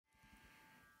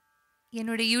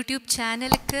என்னோட யூடியூப்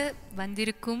சேனலுக்கு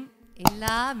வந்திருக்கும்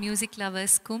எல்லா மியூசிக்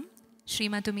லவர்ஸ்க்கும்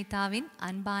ஸ்ரீமதுமிதாவின்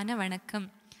அன்பான வணக்கம்.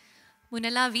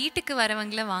 முன்னெல்லாம் வீட்டுக்கு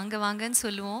வரவங்கள வாங்க வாங்கன்னு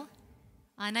சொல்லுவோம்.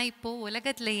 ஆனால் இப்போது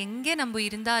உலகத்தில் எங்கே நம்ம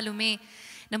இருந்தாலுமே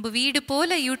நம்ம வீடு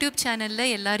போல் யூடியூப்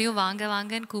சேனலில் எல்லாரையும் வாங்க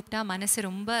வாங்கன்னு கூப்பிட்டா மனசு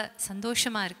ரொம்ப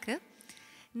சந்தோஷமாக இருக்குது.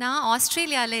 நான்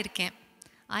ஆஸ்திரேலியாவில் இருக்கேன்.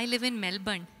 I live in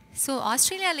Melbourne. So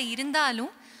ஆஸ்திரேலியாவில்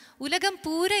இருந்தாலும் உலகம்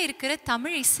பூரா இருக்கிற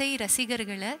தமிழ் இசை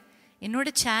ரசிகர்களை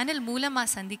என்னோடய சேனல் மூலமாக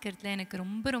சந்திக்கிறதுல எனக்கு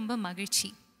ரொம்ப ரொம்ப மகிழ்ச்சி.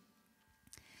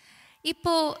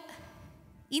 இப்போது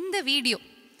இந்த video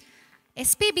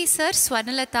SPB sir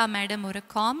Swarnalatha madam ஒரு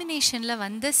காம்பினேஷனில்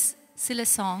வந்த சில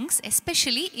songs,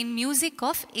 especially in music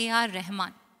of AR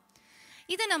Rahman.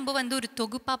 இதை நம்ம ஒரு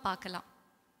தொகுப்பாக பார்க்கலாம்.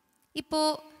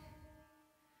 இப்போது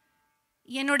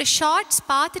என்னோட ஷார்ட்ஸ்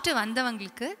பார்த்துட்டு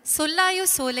வந்தவங்களுக்கு சொல்லாயோ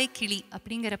சோலை கிளி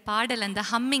அப்படிங்கிற பாடல், அந்த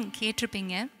ஹம்மிங்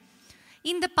கேட்டிருப்பீங்க.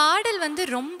 இந்த பாடல்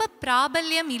ரொம்ப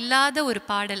பிராபல்யம் இல்லாத ஒரு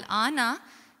பாடல். ஆனால்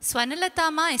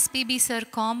ஸ்வர்ணலதாமா எஸ்பிபி சார்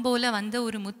காம்போவில் வந்த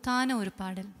ஒரு முத்தான ஒரு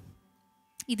பாடல்.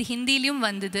 இது ஹிந்திலையும்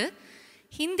வந்தது.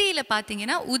 ஹிந்தியில்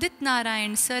பார்த்தீங்கன்னா உதித்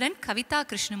நாராயண் சார் அண்ட் கவிதா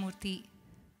கிருஷ்ணமூர்த்தி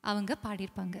அவங்க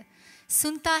பாடியிருப்பாங்க.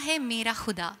 சுன்தா ஹே மேரா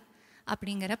ஹுதா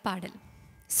அப்படிங்கிற பாடல்.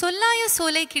 சொல்லாயோ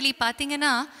சோலை கிளி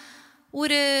பார்த்தீங்கன்னா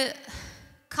ஒரு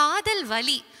காதல்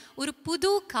வலி, ஒரு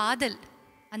புது காதல்,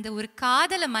 அந்த ஒரு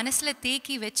காதலை மனசில்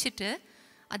தேக்கி வச்சுட்டு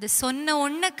அது சொன்ன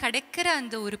ஒன்று கிடைக்கிற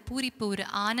அந்த ஒரு பூரிப்பு, ஒரு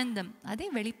ஆனந்தம், அதை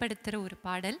வெளிப்படுத்துகிற ஒரு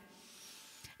பாடல்.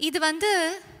 இது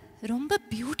ரொம்ப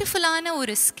பியூட்டிஃபுல்லான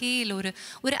ஒரு ஸ்கேல்,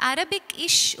 ஒரு அரபிக்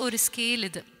இஷ் ஒரு ஸ்கேல்.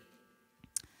 இது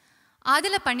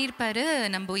அதில் பண்ணியிருப்பார்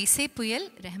நம்ம இசை புயல்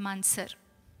ரஹ்மான் சார்.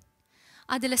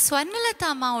 அதில் ஸ்வர்ணலதா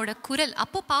அம்மாவோட குரல்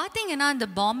அப்போ பார்த்தீங்கன்னா அந்த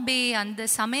பாம்பே அந்த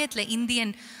சமயத்தில்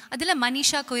இந்தியன், அதில்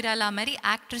மனிஷா கொய்ராலா மாதிரி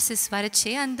ஆக்ட்ரஸஸ்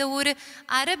வரைச்சே அந்த ஒரு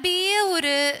அரபிய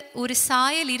ஒரு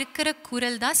சாயல் இருக்கிற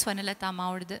குரல் தான் Swarnalatha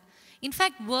அம்மாவோடது.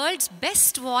 In fact world's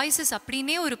best voices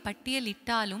அப்படின்னே ஒரு பட்டியல்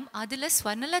இட்டாலும் அதில்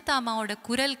ஸ்வர்ணலதா அம்மாவோட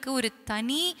குரலுக்கு ஒரு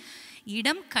தனி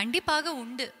இடம் கண்டிப்பாக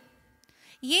உண்டு.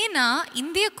 ஏன்னா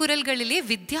இந்திய குரல்களிலே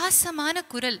வித்தியாசமான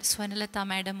குரல் ஸ்வர்ணலதா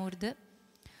மேடம்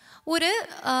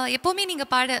எப்போவுமே நீங்கள்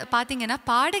பார்த்தீங்கன்னா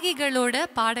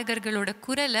பாடகர்களோட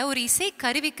குரலை ஒரு இசை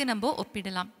கருவிக்கு நம்ம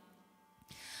ஒப்பிடலாம்.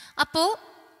 அப்போது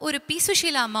ஒரு பி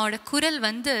சுஷீலா அம்மாவோட குரல்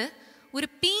ஒரு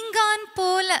பீங்கான்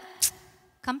போல,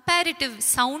 கம்பேரிட்டிவ்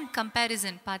சவுண்ட்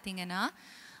கம்பேரிசன் பார்த்தீங்கன்னா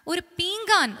ஒரு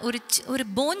பீங்கான், ஒரு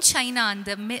போன் சைனா, அந்த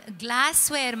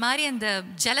கிளாஸ்வேர் மாதிரி அந்த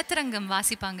ஜலத்திரங்கம்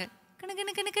வாசிப்பாங்க,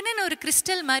 கணக்கு கணக்குன்னு ஒரு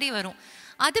கிறிஸ்டல் மாதிரி வரும்.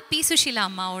 அது பி சுஷீலா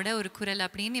அம்மாவோட ஒரு குரல்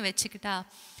அப்படின்னு வச்சுக்கிட்டா,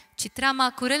 சித்ராமா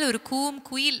குரல் ஒரு கூம்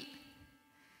குயில்,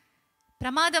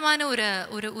 பிரமாதமான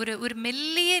ஒரு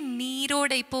மெல்லிய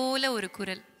நீரோடை போல ஒரு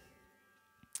குரல்.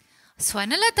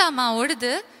 ஸ்வர்ணலதா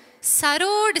அம்மாவோடது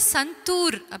சரோட்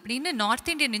சந்தூர் அப்படின்னு நார்த்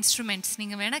இந்தியன் இன்ஸ்ட்ருமெண்ட்ஸ்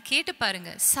நீங்கள் வேணால் கேட்டு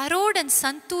பாருங்கள். சரோட் அண்ட்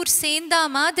சந்தூர் சேர்ந்தா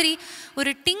மாதிரி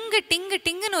ஒரு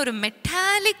டிங்குன்னு ஒரு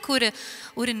மெட்டாலிக்,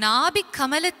 ஒரு நாபி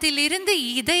கமலத்திலிருந்து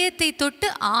இதயத்தை தொட்டு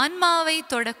ஆன்மாவை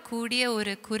தொடக்கூடிய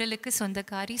ஒரு குரலுக்கு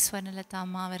சொந்தக்காரி ஸ்வர்ணலதா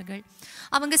அம்மா அவர்கள்.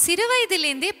 அவங்க சிறு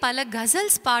வயதிலேருந்தே பல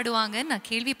கசல்ஸ் பாடுவாங்கன்னு நான்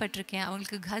கேள்விப்பட்டிருக்கேன்.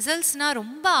 அவங்களுக்கு கசல்ஸ்னால்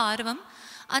ரொம்ப ஆர்வம்.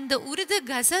 அந்த உருது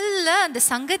கசலில் அந்த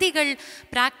சங்கதிகள்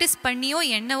ப்ராக்டிஸ் பண்ணியோ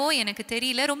என்னவோ எனக்கு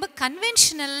தெரியல, ரொம்ப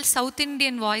கன்வென்ஷனல் சவுத்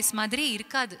இண்டியன் வாய்ஸ் மாதிரி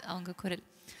இருக்காது அவங்க குரல்.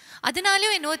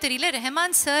 அதனாலேயும் என்னவோ தெரியல,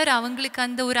 ரஹ்மான் சார் அவங்களுக்கு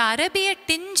அந்த ஒரு அரபிய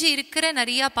டிஞ்சு இருக்கிற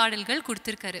நிறையா பாடல்கள்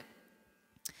கொடுத்துருக்காரு.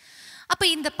 அப்போ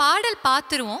இந்த பாடல்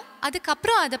பார்த்துருவோம்,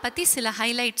 அதுக்கப்புறம் அதை பற்றி சில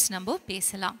ஹைலைட்ஸ் நம்ம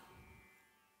பேசலாம்.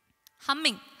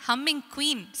 Humming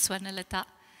queen Swarnalatha.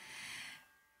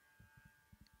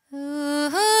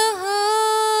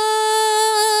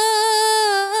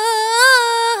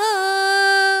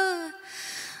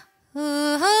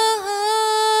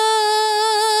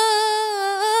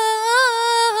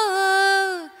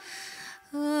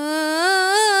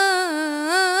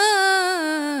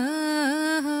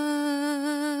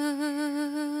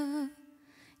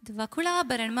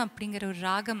 வகுளாபரணம் அப்படிங்கிற ஒரு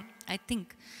ராகம். ஐ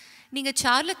திங்க் நீங்கள்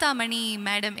சாருலதாமணி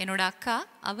மேடம், என்னோட அக்கா,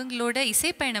 அவங்களோட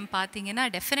இசைப்பயணம் பார்த்தீங்கன்னா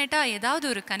டெஃபினட்டாக ஏதாவது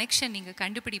ஒரு கனெக்ஷன் நீங்கள்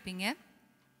கண்டுபிடிப்பீங்க.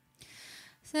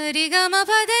 சரிகம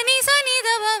பதனி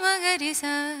சனிதபா மகரி ச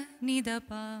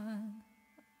நிதபா.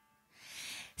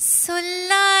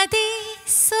 சொல்லாதே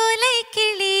சோலை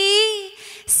கிளி,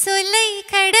 சொல்லை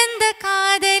கடந்த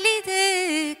காதலிது,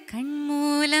 கண்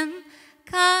மூலம்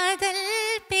காதல்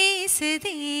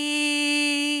பேசுதே.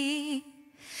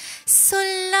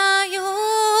 சொல்லாயோ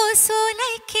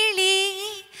சோலை கிளி,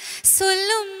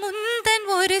 சொல்லும் முந்தன்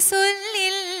ஒரு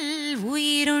சொல்லில்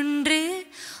உயிரொன்று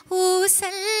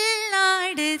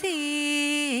ஊசல்லாடுதே.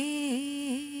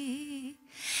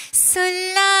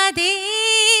 சொல்லாதே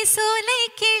சோலை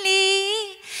கிளி,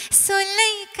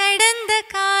 சொல்லை கடந்த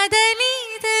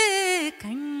காதலிது,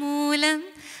 கண் மூலம் மூலம்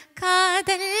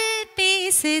காதல்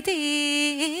பேசுதே.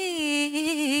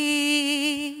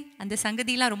 அந்த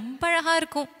சங்கதியெல்லாம் ரொம்ப அழகா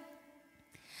இருக்கும்.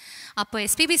 அப்போ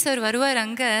எஸ்பிபி சார் வருவார்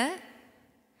அங்க.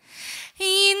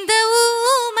 இந்த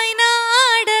ஊமை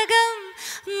நாடகம்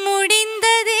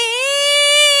முடிந்ததே,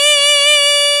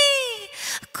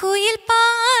 குயில்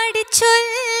பாடி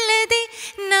சொல்லுதே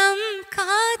நம்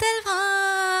காதல்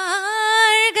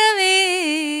வாழ்கவே.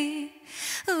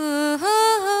 ஓஹோ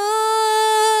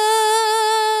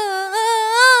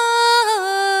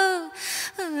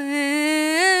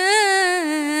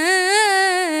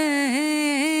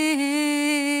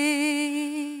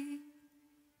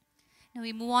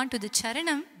we move on to the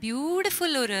charanam.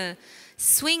 Beautiful or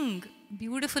swing,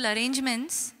 beautiful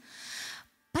arrangements.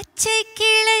 பச்சை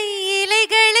கிளை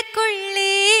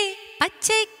இலைகளுக்குள்ளே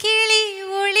பச்சை கிளி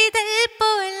ஒளிதல்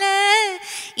போல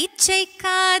இச்சை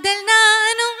காதல்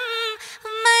நானும்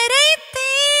மறைத்தேன்.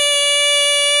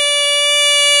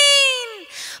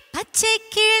 பச்சை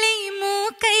கிளி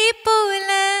மூக்கை போல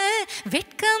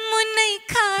வெட்கம் முன்னை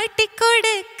காட்டி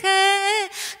கொடுக்க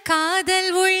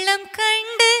காதல் உள்ளம்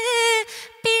கண்டு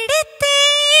பிடித்தேன்.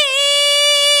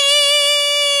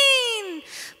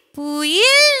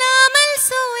 பூயில்லாமல்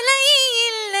சோலை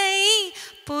இல்லை,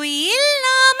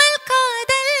 பொய்யில்லாமல்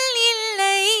காதல்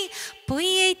இல்லை,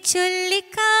 பொய்யை சொல்லி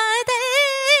காதல்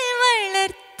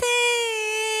வளர்த்தேன்.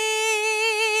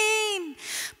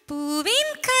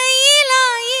 பூவின் கையில்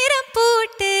 1000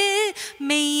 பூட்டு,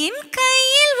 மெய்யின்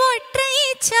கையில் ஒற்றை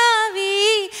சாவி,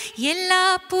 எல்லா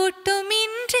பூட்டும்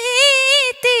இன்றே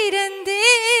திறந்தேன்.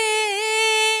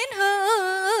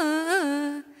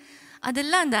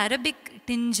 அதெல்லாம் அந்த அரபிக்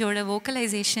டிஞ்சோட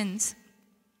வோக்கலைசேஷன்ஸ்.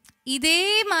 இதே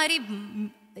மாதிரி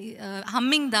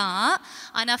ஹம்மிங் தான்,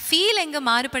 ஆனால் ஃபீல் எங்கே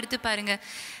மாறுபடுத்து பாருங்க.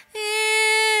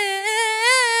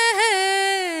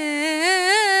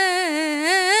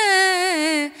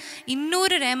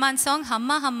 இன்னொரு ரஹ்மான் சாங்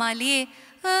ஹம்மா ஹம்மாலியே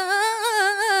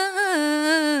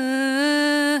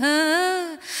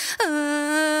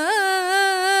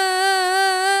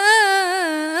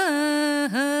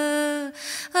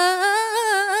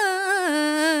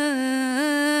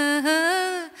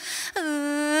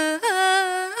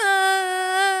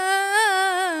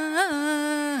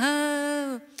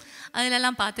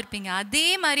அதிலெல்லாம் பார்த்துருப்பீங்க. அதே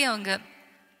மாதிரி அவங்க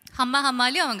ஹம்மா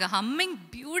ஹம்மாலையும் அவங்க ஹம்மிங்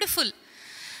பியூட்டிஃபுல்.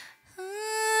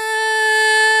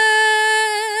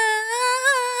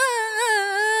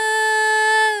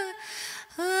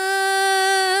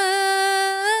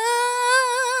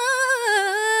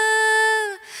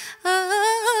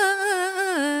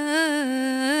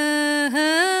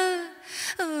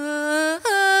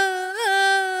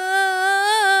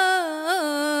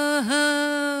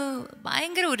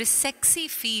 பயங்கர ஒரு செக்ஸி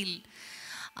ஃபீல்.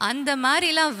 அந்த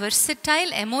மாதிரிலாம்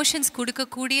வெர்சடைல் எமோஷன்ஸ்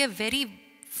கொடுக்கக்கூடிய very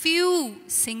few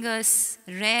singers,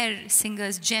 rare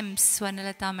singers, gems.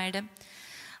 Swarnalatha madam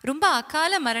ரொம்ப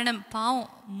அகால மரணம், பாவம்.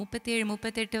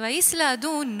 37-38 வயசில்,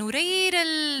 அதுவும்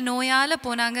நுரையீரல் நோயால்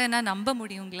போனாங்கன்னா நம்ப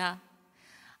முடியுங்களா?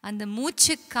 அந்த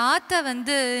மூச்சு காற்றை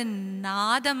வந்து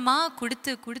நாதமாக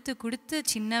கொடுத்து கொடுத்து கொடுத்து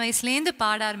சின்ன வயசுலேருந்து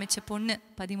பாட ஆரம்பித்த பொண்ணு.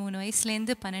 13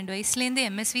 வயசுலேருந்து 12 வயசுலேருந்து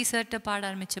எம்எஸ்வி சார்கிட்ட பாட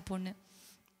ஆரம்பித்த பொண்ணு.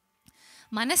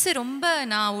 மனசு ரொம்ப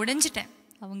நான் உடைஞ்சிட்டேன்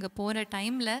அவங்க போகிற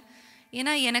டைமில்.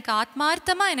 ஏன்னா எனக்கு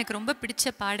ஆத்மார்த்தமாக எனக்கு ரொம்ப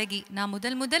பிடிச்ச பாடகி. நான்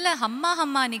முதல்ல ஹம்மா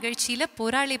ஹம்மா நிகழ்ச்சியில்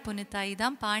போராளி பொண்ணு தாய்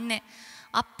தான் பாடினேன்.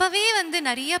 அப்போவே வந்து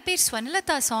நிறைய பேர்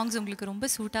ஸ்வர்ணலதா சாங்ஸ் உங்களுக்கு ரொம்ப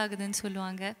சூட் ஆகுதுன்னு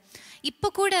சொல்லுவாங்க. இப்போ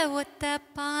கூட ஒத்த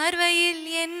பார்வையில்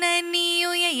என்ன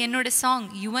நீயும் என்னோட சாங்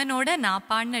யுவனோட நான்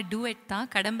பாடின டூயட்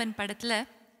தான் கடம்பன் படத்தில்.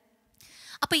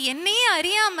 அப்போ என்னையே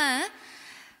அறியாமல்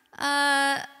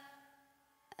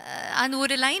அந்த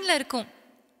ஒரு லைனில் இருக்கும்,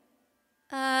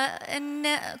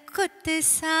 என்ன கொத்து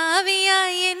சாவியா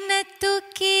என்ன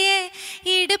தூக்கிய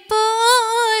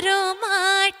இடுப்போரும்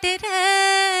மாட்டுற.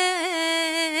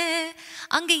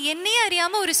 அங்கே என்னையே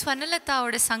அறியாமல் ஒரு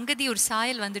ஸ்வர்ணலதாவோட சங்கதி ஒரு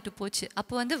சாயல் வந்துட்டு போச்சு.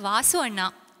 அப்போ வந்து வாசு அண்ணா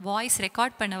வாய்ஸ்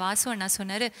ரெக்கார்ட் பண்ண வாசு அண்ணா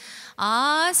சொன்னார்,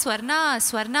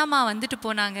 ஸ்வர்ணாமா வந்துட்டு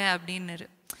போனாங்க அப்படின்னாரு.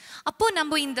 அப்போது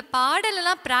நம்ம இந்த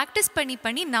பாடலெல்லாம் ப்ராக்டிஸ்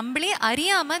பண்ணி நம்மளே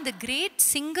அறியாமல் அந்த கிரேட்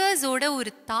சிங்கர்ஸோட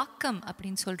ஒரு தாக்கம்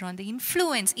அப்படின்னு சொல்கிறோம், அந்த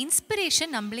இன்ஃப்ளூயன்ஸ்,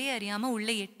 இன்ஸ்பிரேஷன் நம்மளே அறியாமல்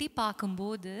உள்ளே எட்டி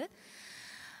பார்க்கும்போது,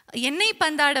 என்னை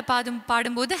பந்தாட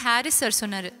பாடும்போது ஹாரிஸ் சார்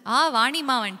சொன்னார்,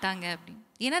 வாணிமா வந்துட்டாங்க அப்படின்னு.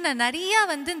 ஏன்னா நான் நிறையா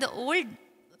வந்து இந்த ஓல்ட்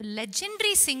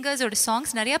லெஜெண்டரி சிங்கர்ஸோட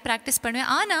சாங்ஸ் நிறையா ப்ராக்டிஸ் பண்ணுவேன்.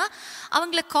 ஆனால்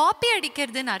அவங்கள காப்பி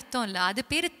அடிக்கிறதுன்னு அர்த்தம் இல்லை, அது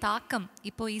பேர் தாக்கம்.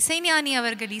 இப்போது இசைஞானி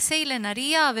அவர்கள் இசையில்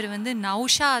நிறையா அவர் வந்து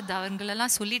நௌஷாத்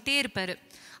அவங்களெல்லாம் சொல்லிகிட்டே இருப்பார்.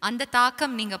 அந்த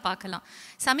தாக்கம் நீங்கள் பார்க்கலாம்.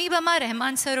 சமீபமாக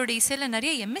ரஹ்மான் சாரோட இசையில்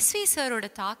நிறைய எம்எஸ்வி சாரோட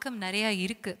தாக்கம் நிறையா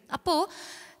இருக்குது. அப்போது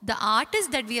the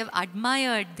artists that we have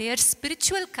admired, their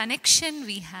spiritual connection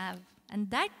we have, and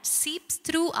that seeps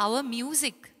through our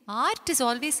music, art is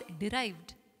always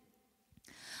derived.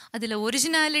 அதில்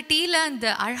ஒரிஜினாலிட்டியில் அந்த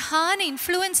அழகான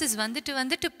இன்ஃப்ளூயன்சஸ்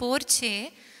வந்துட்டு போர்ச்சே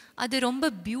அது ரொம்ப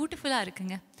பியூட்டிஃபுல்லாக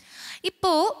இருக்குங்க.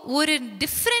 இப்போது ஒரு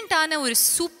டிஃப்ரெண்ட்டான ஒரு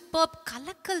சூப்பர்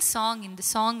கலக்கல் சாங், இந்த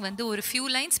சாங் வந்து ஒரு ஃபியூ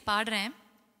லைன்ஸ் பாடுறேன்.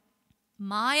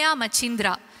 மாயா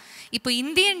மச்சிந்திரா. இப்போ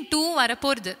இந்தியன் 2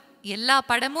 வரப்போகிறது. எல்லா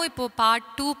படமும் இப்போது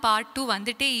பார்ட் 2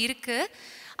 வந்துட்டே இருக்குது.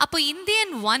 அப்போ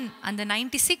இந்தியன் 1 அந்த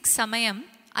 96 சமயம்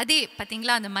அதே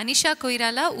பார்த்தீங்களா, அந்த மனிஷா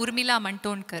கொய்ராலா, உர்மிளா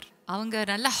மண்டோன்கர் அவங்க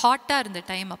நல்லா ஹாட்டாக இருந்த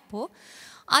டைம். அப்போது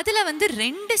அதில் வந்து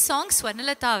 2 சாங்ஸ்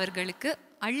ஸ்வர்ணலதா அவர்களுக்கு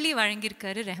அள்ளி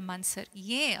வழங்கியிருக்காரு ரெஹ்மான் சார்.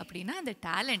 ஏன் அப்படின்னா அந்த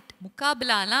டேலண்ட்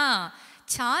முக்காபிலாலாம்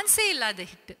சான்ஸே இல்லாத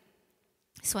ஹிட்டு.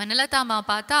 ஸ்வர்ணலதாமா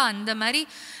பார்த்தா அந்த மாதிரி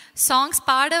சாங்ஸ்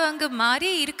பாடவங்க மாதிரி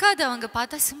இருக்காது. அவங்க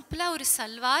பார்த்தா சிம்பிளாக ஒரு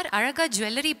சல்வார், அழகாக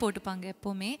ஜுவல்லரி போட்டுப்பாங்க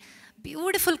எப்போவுமே,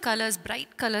 பியூட்டிஃபுல் கலர்ஸ்,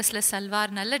 பிரைட் கலர்ஸில்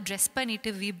சல்வார், நல்லா ட்ரெஸ்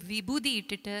பண்ணிவிட்டு விபூதி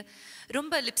இட்டுட்டு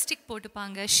ரொம்ப லிப்ஸ்டிக்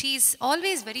போட்டுப்பாங்க. She is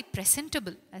always very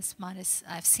presentable as for us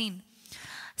I have seen.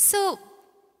 So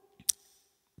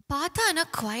பார்த்தா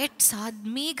ஆனால் குவைட்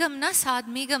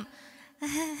சாத்மீகம்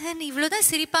இவ்வளோதான்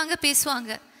சிரிப்பாங்க,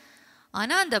 பேசுவாங்க.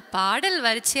 ஆனால் அந்த பாடல்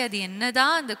வரைச்சி அது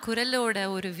என்னதான் அந்த குரலோட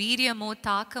ஒரு வீரியமோ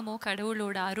தாக்கமோ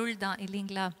கடவுளோட அருள் தான்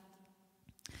இல்லைங்களா.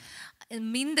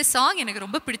 இந்த சாங் எனக்கு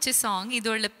ரொம்ப பிடிச்ச சாங்.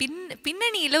 இதோட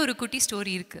பின்னணியில் ஒரு குட்டி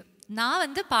ஸ்டோரி இருக்குது. நான்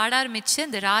வந்து பாட ஆரம்பித்த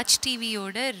இந்த ராஜ்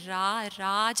டிவியோட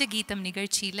ராஜகீதம்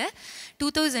நிகழ்ச்சியில்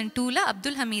 2002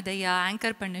 அப்துல் ஹமீத் ஐயா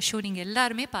ஆங்கர் பண்ண ஷோ நீங்கள்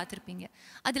எல்லாருமே பார்த்துருப்பீங்க.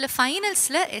 அதில்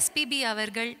ஃபைனல்ஸில் எஸ்பிபி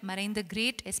அவர்கள், மறைந்த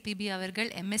கிரேட் எஸ்பிபி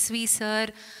அவர்கள், MSV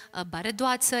sir,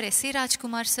 Bharadwaj sir, S A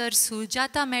Rajkumar sir,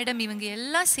 Sujatha madam இவங்க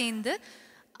எல்லாம் சேர்ந்து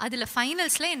அதில்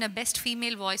ஃபைனல்ஸில் என்ன பெஸ்ட்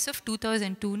ஃபீமேல் வாய்ஸ் ஆஃப்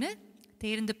 2002ன்னு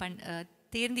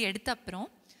தேர்ந்து எடுத்த அப்புறம்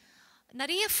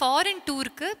நிறைய ஃபாரின்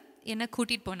டூருக்கு என்னை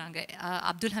கூட்டிகிட்டு போனாங்க.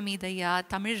 அப்துல் ஹமீத் ஐயா,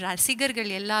 தமிழ் ரசிகர்கள்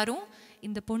எல்லாரும்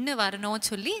இந்த பொண்ணு வரணும்னு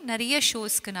சொல்லி நிறைய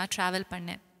ஷோஸ்க்கு நான் ட்ராவல்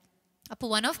பண்ணேன்.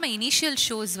 அப்போது one of my initial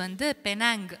shows வந்து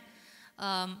பெனாங்,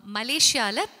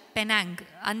 மலேசியாவில் பெனாங்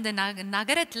அந்த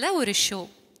நகரத்தில் ஒரு ஷோ,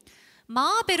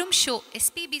 மாபெரும் ஷோ.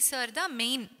 எஸ்பிபி சார் தான்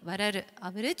மெயின் வராரு.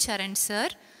 அவர், சரண்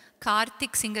சார்,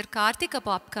 சிங்கர் கார்த்திக்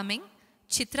அப்போ upcoming,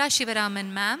 Chitra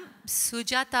Sivaraman ma'am,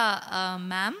 Sujatha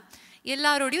ma'am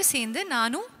எல்லாரோடையும் சேர்ந்து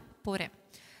நானும் போகிறேன்.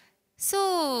 ஸோ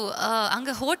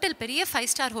அங்கே ஹோட்டல், பெரிய 5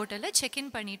 ஸ்டார் ஹோட்டலில் செக்இன்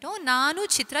பண்ணிட்டோம்.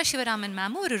 நானும் சித்ரா சிவராமன்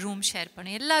மேமும் ஒரு ரூம் ஷேர்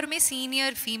பண்ணேன். எல்லாருமே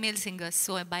சீனியர் ஃபீமேல் சிங்கர்ஸ்.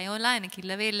 ஸோ பயம்லாம் எனக்கு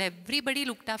இல்லவே இல்லை. Everybody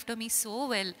looked after me so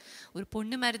well. ஒரு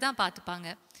பொண்ணு மாதிரி தான் பார்த்துப்பாங்க.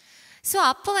 ஸோ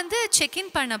அப்போ வந்து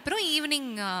செக்இன் பண்ண அப்புறம்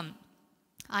ஈவினிங்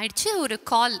ஆயிடுச்சு. ஒரு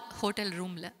கால் ஹோட்டல்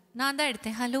ரூமில் நான் தான்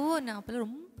எடுத்தேன். ஹலோ, நான் அப்போல்லாம்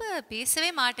ரொம்ப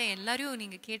பேசவே மாட்டேன், எல்லாரையும்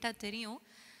நீங்கள் கேட்டால் தெரியும்.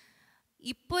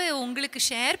 இப்போ உங்களுக்கு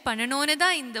ஷேர் பண்ணணுன்னு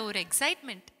தான் இந்த ஒரு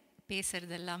எக்ஸைட்மெண்ட்.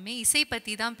 பேசுகிறது எல்லாமே இசை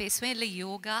பற்றி தான் பேசுவேன், இல்லை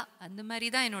யோகா, அந்த மாதிரி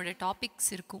தான் என்னோடய டாபிக்ஸ்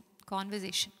இருக்கும்,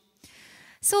 கான்வர்சேஷன்.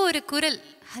 ஸோ ஒரு குரல்,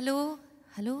 ஹலோ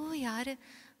ஹலோ யார்,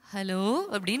 ஹலோ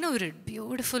அப்படின்னு ஒரு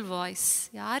பியூட்டிஃபுல் வாய்ஸ்.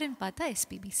 யாருன்னு பார்த்தா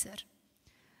எஸ்பிபி சார்.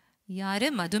 யார்,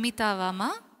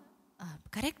 மதுமிதாவாமா?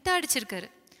 கரெக்டாக அடிச்சிருக்காரு.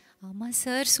 ஆமாம்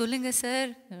சார், சொல்லுங்கள் சார்.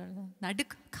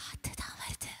 காற்று தான்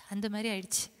வருது, அந்த மாதிரி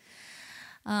ஆயிடுச்சு.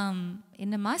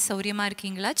 என்னம்மா சௌரியமாக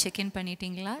இருக்கீங்களா, செக்இன்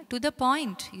பண்ணிட்டீங்களா? To the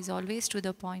point, is always to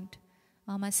the point.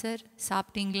 ஆமாம் சார்.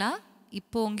 சாப்பிட்டீங்களா?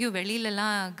 இப்போது உங்கேயும்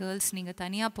வெளியிலலாம் கேர்ள்ஸ் நீங்கள்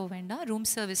தனியாக போக வேண்டாம், ரூம்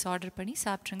சர்வீஸ் ஆர்டர் பண்ணி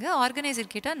சாப்பிட்ருங்க. ஆர்கனைசர்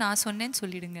கேட்டால் நான் சொன்னேன்னு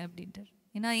சொல்லிவிடுங்க அப்படின்ட்டு.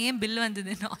 ஏன்னா ஏன் பில்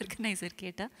வந்ததுன்னு ஆர்கனைசர்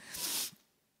கேட்டால்.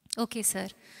 Okay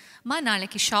sir. அம்மா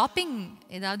நாளைக்கு ஷாப்பிங்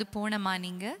ஏதாவது போனம்மா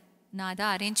நீங்கள்? நான்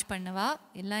அதான் அரேஞ்ச் பண்ணவா?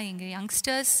 எல்லாம் எங்கள்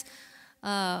யங்ஸ்டர்ஸ்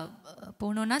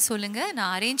போகணுன்னா சொல்லுங்கள்,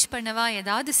 நான் அரேஞ்ச் பண்ணவா?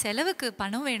 ஏதாவது செலவுக்கு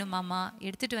பணம் வேணுமாம்மா?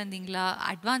 எடுத்துகிட்டு வந்தீங்களா?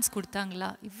 அட்வான்ஸ் கொடுத்தாங்களா?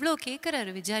 இவ்வளோ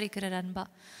கேட்குறாரு, விசாரிக்கிறார் அன்பா.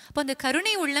 அப்போ அந்த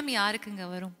கருணை உள்ளம் யாருக்குங்க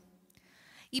வரும்?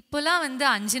 இப்போலாம் வந்து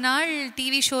 5 நாள்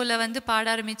டிவி ஷோவில் வந்து பாட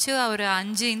ஆரம்பித்து ஒரு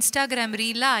 5 இன்ஸ்டாகிராம்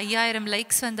ரீலில் 5000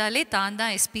 லைக்ஸ் வந்தாலே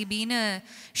தான் எஸ்பிபின்னு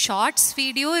shorts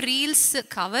video reels,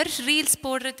 cover reels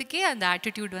போடுறதுக்கே அந்த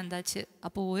ஆட்டிடியூட் வந்தாச்சு.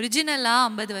 அப்போது ஒரிஜினலாக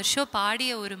 50 வருஷம்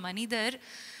பாடிய ஒரு மனிதர்,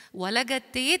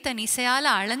 உலகத்தையே தன் இசையால்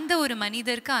அளந்த ஒரு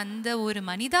மனிதருக்கு அந்த ஒரு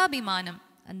மனிதாபிமானம்,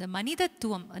 அந்த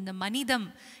மனிதத்துவம், அந்த மனிதம்,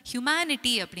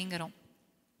 ஹியூமனிட்டி அப்படிங்கிறோம்.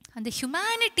 அந்த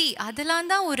ஹியூமனிட்டி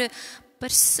அதெல்லாம் தான்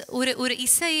ஒரு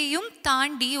இசையையும்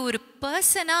தாண்டி ஒரு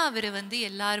பர்சனாக அவர் வந்து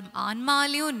எல்லாரும்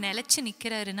ஆன்மாலையும் நிலச்சி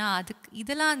நிற்கிறாருன்னா அதுக்கு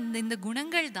இதெல்லாம் இந்த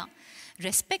குணங்கள் தான்.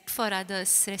 Respect for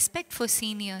others, respect for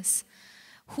seniors.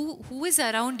 Who is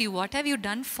around you? What have you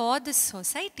done for this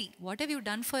society? What have you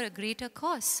done for a greater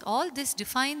cause? All this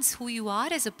defines who you are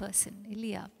as a person,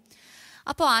 இல்லையா?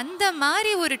 அப்போது அந்த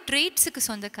மாதிரி ஒரு ட்ரேட்ஸுக்கு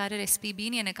சொந்தக்காரர்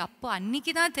எஸ்பிபின்னு எனக்கு அப்போ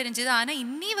அன்றைக்கி தான் தெரிஞ்சுது. ஆனால்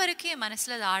இன்னி வரைக்கும் என்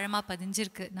மனசில் அது ஆழமாக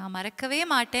பதிஞ்சிருக்கு. நான் மறக்கவே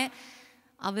மாட்டேன்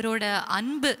அவரோட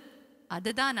அன்பு,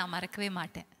 அதுதான் நான் மறக்கவே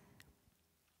மாட்டேன்.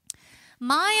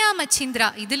 மாயா மச்சிந்திரா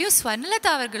இதுலயும்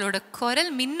ஸ்வர்ணலதா அவர்களோட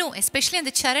குரல் மின்னும், எஸ்பெஷலி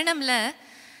அந்த சரணம்ல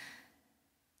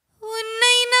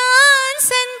உன்னை நான்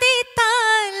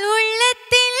சந்தித்தால்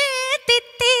உள்ளத்தில்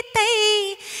தித்தித்தை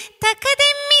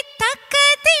தக்கதிம்மி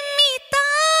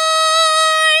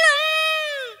தாளம்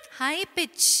ஹை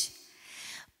பிட்ச்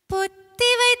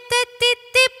பொத்தி வைத்த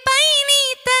தித்திப்பை நீ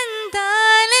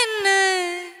தந்தால் என்ன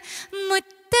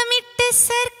முத்தமிட்டு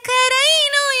சர்க்கரை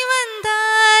நோய்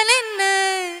வந்தால் என்ன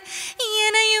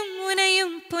எனையும்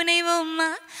உனையும் புனைவோமா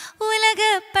உலக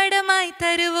படமாய்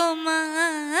தருவோமா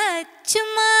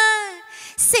அச்சுமா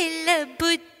செல்ல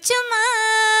புச்சுமா.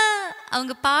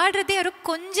 அவங்க பாடுறதே யாரும்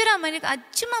கொஞ்சம்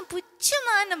அச்சுமா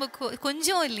புச்சுமா நம்ம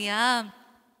கொஞ்சம் இல்லையா,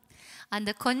 அந்த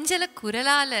கொஞ்சல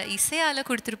குரலால இசையால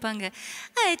கொடுத்துருப்பாங்க.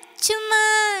 அச்சுமா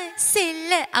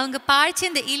செல்ல அவங்க பாய்ச்சி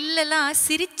அந்த இல்லெல்லாம்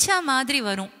சிரிச்சா மாதிரி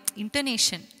வரும்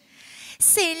இன்டோனேஷன்.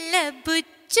 செல்ல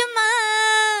புச்சுமா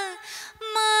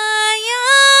மாயா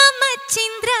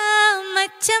மச்சிந்திரா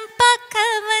மச்சம் பார்க்க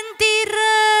வந்திர.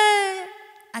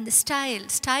 அந்த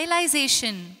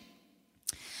stylization,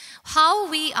 how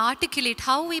we articulate,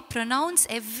 how we pronounce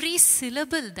every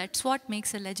syllable, that's what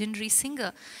makes a legendary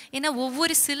singer. ஏன்னா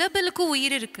ஒவ்வொரு சிலபிளுக்கும்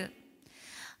உயிர் இருக்கு.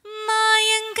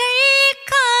 மாயங்கள்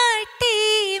காட்டி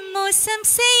மோசம்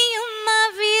செய்யும்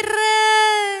அவிர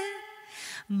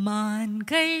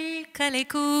மான்கள்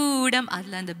கலைக்கூடம்.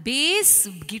 அதில் அந்த பேஸ்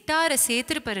கிட்டாரை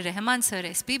சேர்த்துருப்பாரு ரெஹமான் சார்,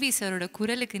 எஸ்பிபி சாரோட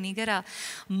குரலுக்கு நிகரா.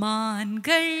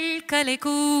 மான்கள்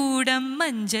கலைக்கூடம்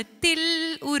மஞ்சத்தில்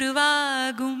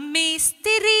உருவாகும்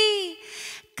மேஸ்திரி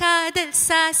காதல்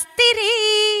சாஸ்திரி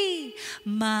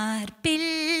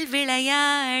மார்பில்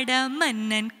விளையாட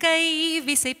மன்னன் கை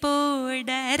விசை போட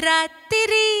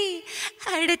ராத்திரி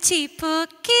அடைச்சி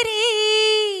போக்கிரி.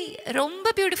 ரொம்ப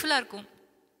பியூட்டிஃபுல்லாக இருக்கும்.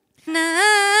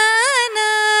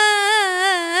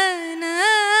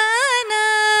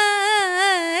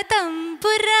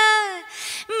 தம்புரா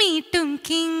மீட்டும்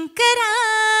கிங்கரா.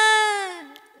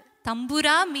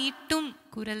 தம்புரா மீட்டும்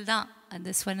குரல் தான்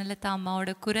அந்த ஸ்வர்ணலதா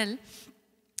அம்மாவோட குரல்.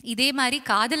 இதே மாதிரி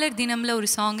காதலர் தினம்ல ஒரு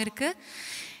சாங் இருக்கு.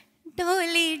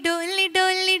 டோலி டோலி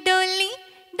டோலி டோலி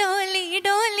டோலி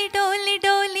டோலி டோலி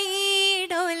டோலி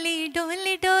டோலி டோலி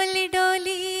டோலி டோலி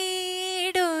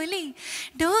டோலி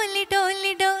டோலி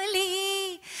டோலி டோலி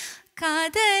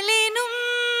காதலினும்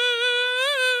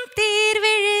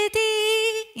தேர்வெழுதி.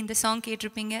 இந்த சாங்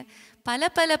கேட்டிருப்பீங்க. பல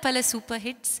பல பல சூப்பர்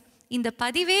ஹிட்ஸ். இந்த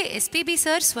பதிவே எஸ்பிபி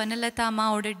சார் ஸ்வர்ணலதா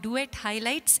அம்மாவோட டுவெட்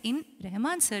ஹைலைட்ஸ் இன்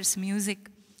Rahman SARS music.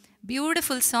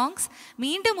 Beautiful songs.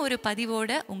 மீண்டும் ஒரு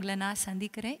பதிவோடு உங்களை நான்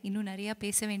சந்திக்கிறேன். இன்னும் நிறையா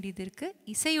பேச வேண்டியது இருக்குது.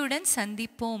 இசையுடன்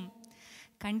சந்திப்போம்.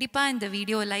 கண்டிப்பாக இந்த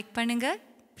வீடியோ லைக் பண்ணுங்கள்.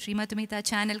 ஸ்ரீமதுமிதா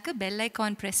சேனலுக்கு பெல்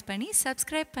ஐக்கான் ப்ரெஸ் பண்ணி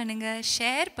சப்ஸ்கிரைப் பண்ணுங்கள்,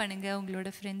 ஷேர் பண்ணுங்கள் உங்களோட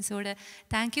ஃப்ரெண்ட்ஸோட.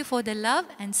 Thank you for the love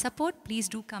and support.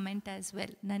 Please do comment as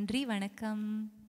well. நன்றி, வணக்கம்.